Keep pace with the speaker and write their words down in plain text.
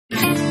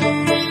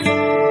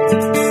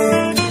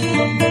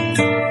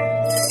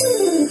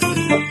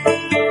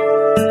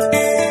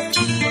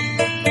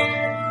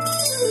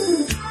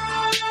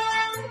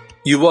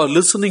You are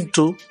listening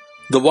to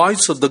The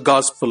Voice of the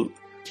Gospel,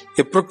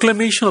 a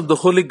proclamation of the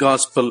Holy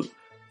Gospel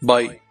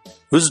by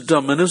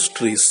Wisdom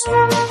Ministries.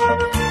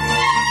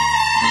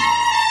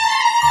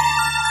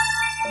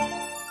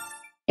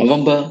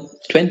 November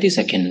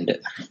 22nd,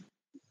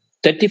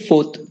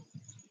 34th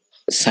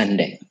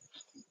Sunday,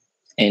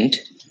 and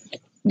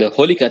the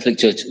Holy Catholic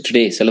Church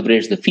today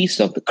celebrates the feast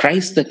of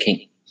Christ the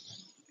King.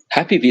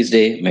 Happy feast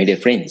day, my dear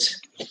friends.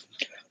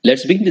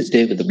 Let's begin this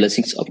day with the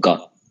blessings of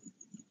God.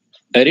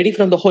 A reading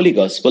from the Holy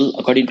Gospel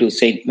according to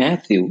St.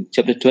 Matthew,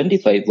 chapter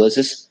 25,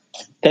 verses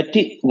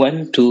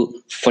 31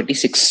 to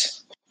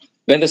 46.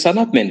 When the Son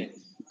of Man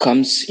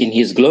comes in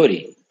his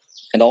glory,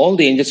 and all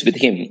the angels with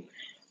him,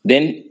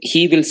 then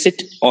he will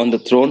sit on the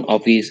throne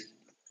of his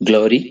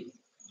glory.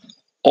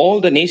 All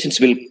the nations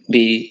will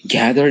be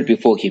gathered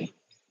before him,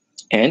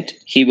 and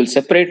he will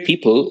separate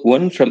people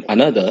one from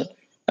another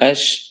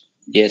as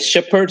a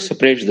shepherd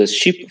separates the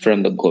sheep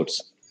from the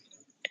goats.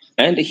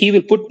 And he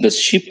will put the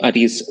sheep at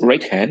his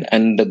right hand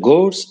and the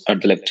goats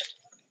at the left.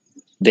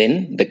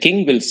 Then the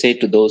king will say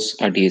to those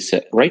at his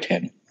right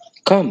hand,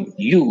 "Come,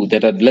 you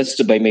that are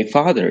blessed by my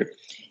Father,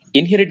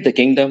 inherit the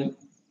kingdom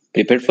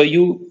prepared for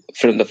you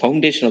from the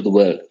foundation of the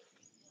world.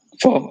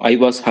 For I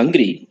was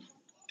hungry,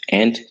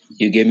 and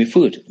you gave me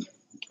food.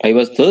 I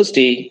was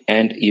thirsty,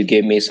 and you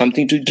gave me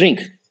something to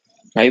drink.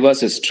 I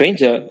was a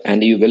stranger,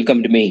 and you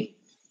welcomed me.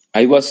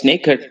 I was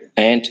naked,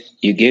 and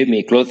you gave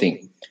me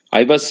clothing.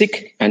 I was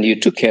sick, and you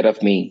took care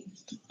of me.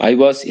 I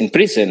was in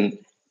prison,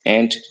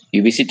 and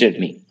you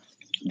visited me."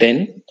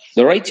 Then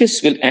the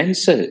righteous will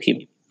answer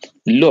him,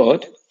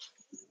 "Lord,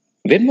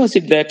 when was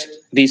it that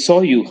we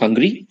saw you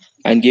hungry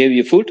and gave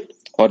you food,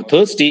 or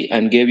thirsty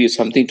and gave you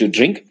something to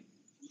drink?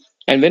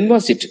 And when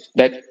was it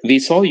that we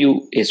saw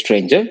you a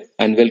stranger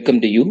and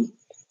welcomed you,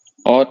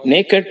 or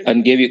naked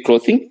and gave you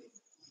clothing?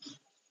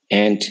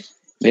 And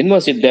when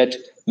was it that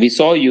we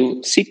saw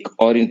you sick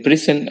or in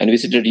prison and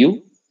visited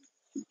you?"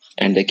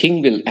 And the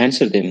king will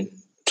answer them,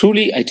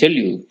 "Truly I tell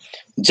you,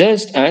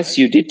 just as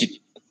you did it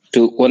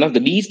to one of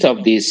the least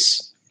of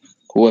these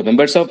who are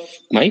members of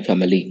my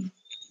family,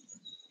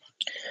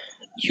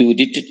 you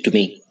did it to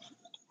me."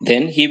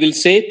 Then he will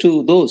say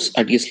to those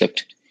at his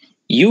left,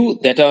 "You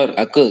that are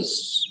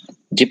accursed,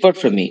 depart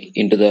from me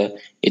into the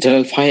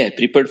eternal fire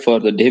prepared for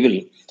the devil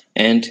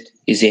and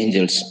his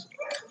angels.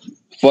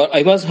 For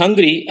I was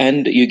hungry,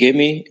 and you gave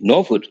me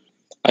no food.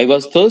 I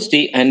was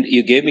thirsty, and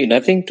you gave me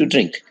nothing to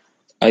drink.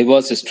 I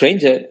was a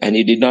stranger, and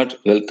you did not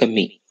welcome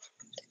me.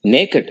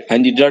 Naked,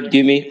 and you did not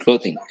give me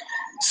clothing.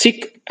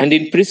 Sick and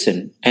in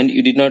prison, and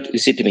you did not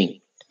visit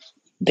me."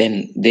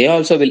 Then they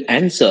also will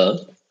answer,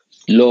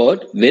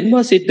 "Lord, when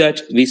was it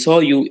that we saw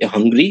you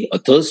hungry or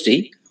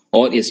thirsty,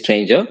 or a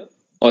stranger,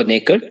 or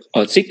naked,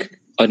 or sick,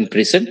 or in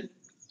prison,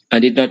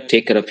 and did not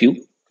take care of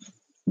you?"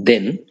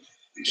 Then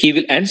he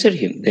will answer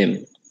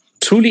them,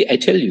 "Truly I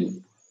tell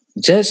you,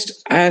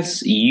 just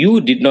as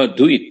you did not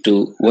do it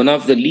to one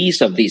of the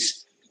least of these,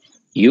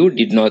 you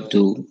did not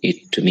do it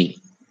to me."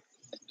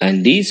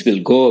 And these will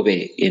go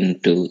away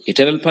into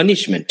eternal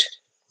punishment,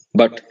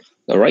 but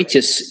the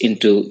righteous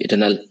into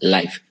eternal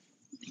life.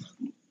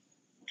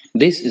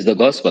 This is the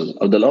gospel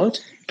of the Lord.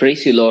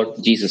 Praise you, Lord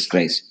Jesus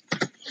Christ.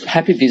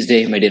 Happy feast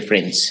day, my dear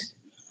friends.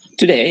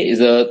 Today is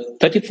the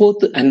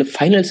 34th and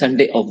final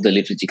Sunday of the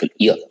liturgical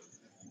year.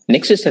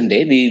 Next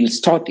Sunday, we will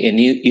start a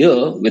new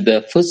year with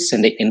the first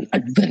Sunday in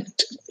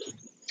Advent.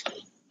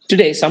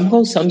 Today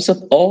somehow sums up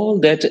all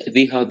that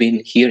we have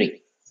been hearing.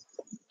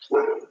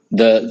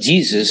 The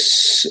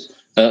Jesus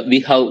we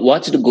have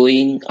watched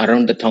going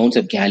around the towns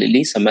of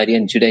Galilee, Samaria,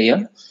 and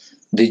Judea.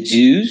 The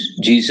Jews,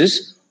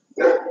 Jesus,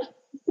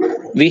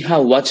 we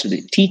have watched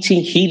the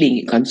teaching,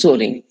 healing,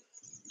 consoling,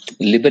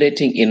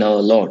 liberating in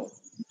our Lord.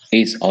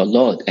 He is our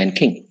Lord and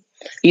King.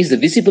 He is the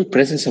visible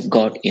presence of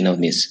God in our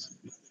midst.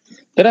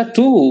 There are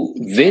two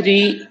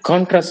very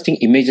contrasting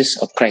images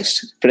of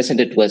Christ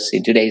presented to us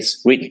in today's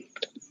reading.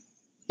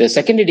 The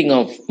second reading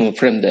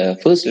from the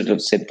first letter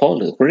of St. Paul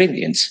to the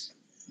Corinthians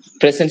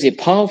presents a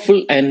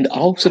powerful and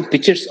awesome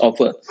pictures of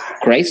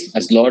Christ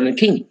as Lord and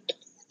King.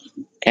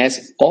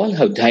 As all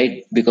have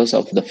died because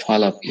of the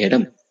fall of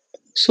Adam,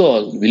 so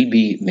all will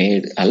be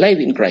made alive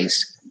in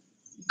Christ.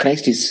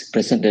 Christ is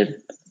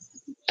presented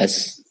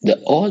as the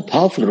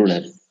all-powerful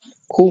ruler,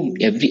 whom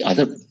every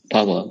other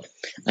power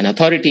and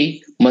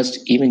authority must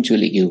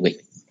eventually give way.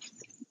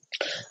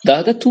 The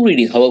other two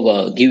readings,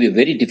 however, give a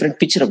very different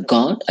picture of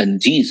God and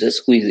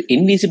Jesus, who is the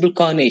invisible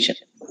carnation.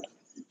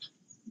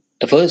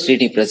 The first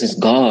reading presents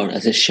God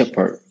as a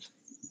shepherd.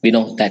 We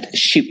know that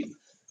sheep,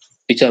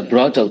 which are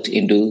brought out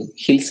into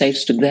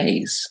hillsides to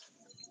graze,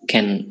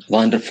 can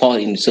wander far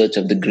in search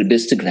of the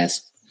best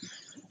grass.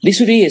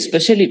 This would be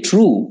especially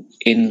true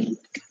in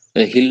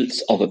the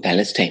hills of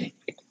Palestine.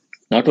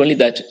 Not only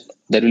that,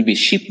 there will be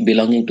sheep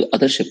belonging to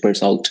other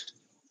shepherds out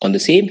on the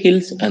same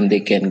hills, and they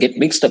can get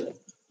mixed up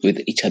with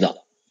each other.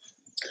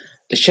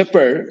 The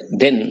shepherd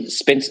then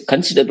spends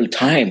considerable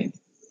time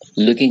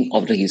looking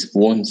after his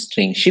own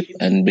straying sheep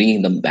and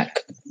bringing them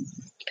back.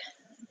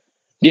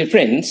 Dear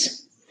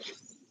friends,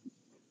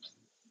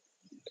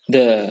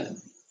 the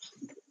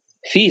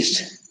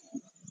feast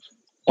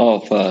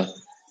of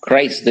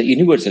Christ, the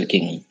universal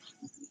King,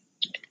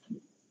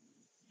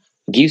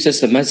 gives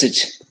us the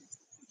message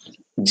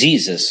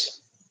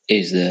Jesus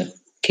is the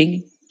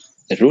King,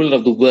 the ruler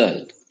of the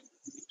world.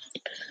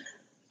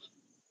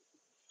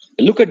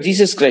 Look at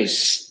Jesus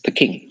Christ, the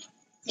King.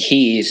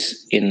 He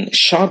is in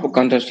sharp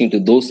contrasting to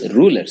those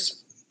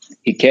rulers.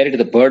 He carried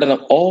the burden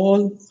of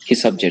all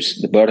his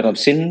subjects, the burden of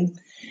sin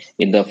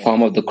in the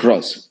form of the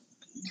cross,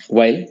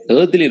 while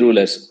earthly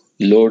rulers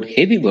load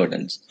heavy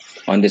burdens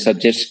on their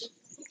subjects.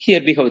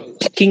 Here we have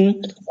a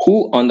king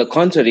who, on the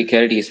contrary,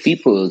 carried his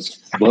people's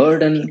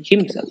burden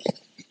himself.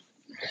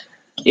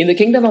 In the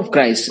kingdom of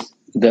Christ,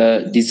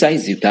 the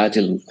decisive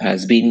battle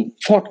has been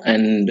fought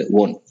and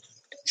won.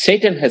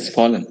 Satan has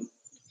fallen,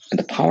 and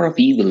the power of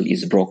evil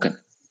is broken.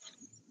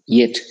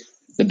 Yet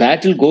the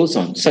battle goes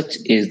on. Such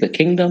is the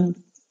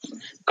kingdom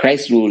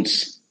Christ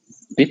rules.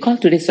 We call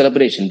today's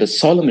celebration the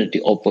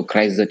solemnity of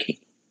Christ the King.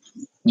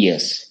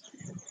 Yes,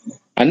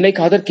 unlike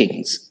other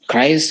kings,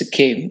 Christ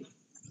came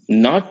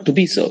not to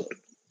be served,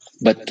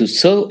 but to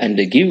serve and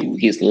to give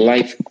his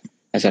life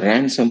as a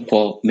ransom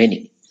for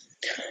many.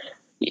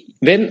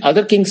 When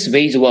other kings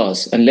wage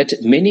wars and let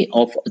many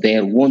of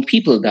their own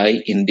people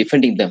die in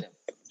defending them,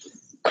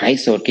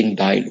 Christ our King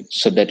died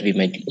so that we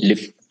might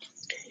live.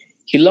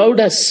 He loved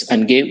us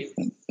and gave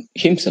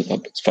himself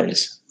up for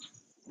us.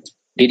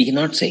 Did he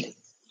not say,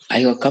 I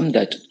have come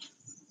that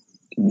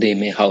they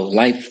may have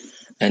life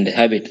and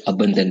have it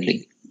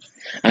abundantly?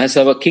 As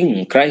our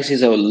King, Christ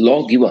is our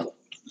lawgiver.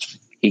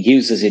 He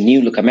gives us a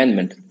new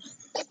commandment.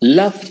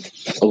 Love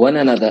one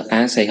another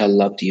as I have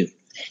loved you.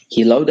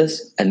 He loved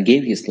us and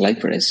gave his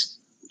life for us.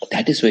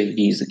 That is why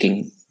he is the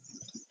King.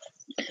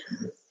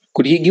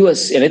 Could he give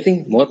us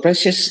anything more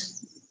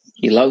precious?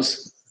 He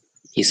loves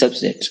his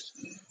subjects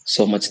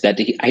so much that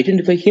he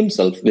identifies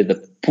himself with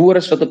the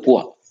poorest of the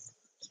poor.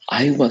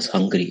 I was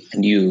hungry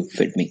and you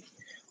fed me.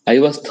 I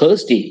was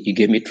thirsty, you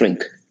gave me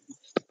drink.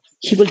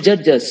 He will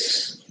judge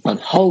us on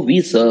how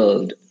we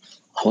served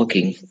our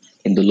King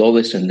in the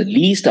lowest and the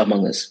least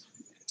among us.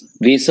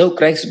 We serve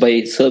Christ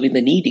by serving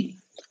the needy.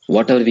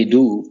 Whatever we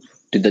do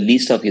to the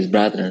least of his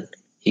brethren,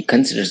 he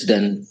considers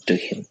done to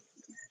him.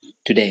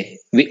 Today,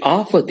 we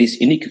offer this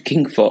unique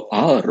King for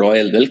our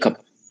royal welcome.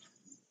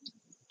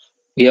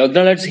 We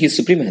acknowledge his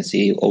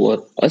supremacy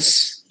over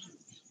us.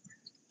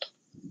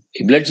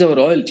 We pledge our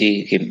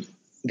loyalty to him.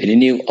 We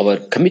renew our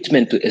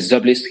commitment to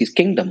establish his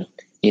kingdom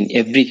in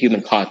every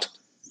human heart,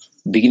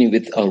 beginning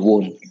with our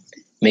own.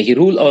 May he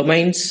rule our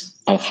minds,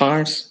 our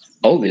hearts,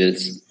 our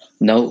wills,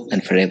 now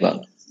and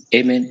forever.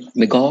 Amen.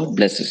 May God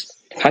bless us.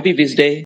 Happy Feast Day.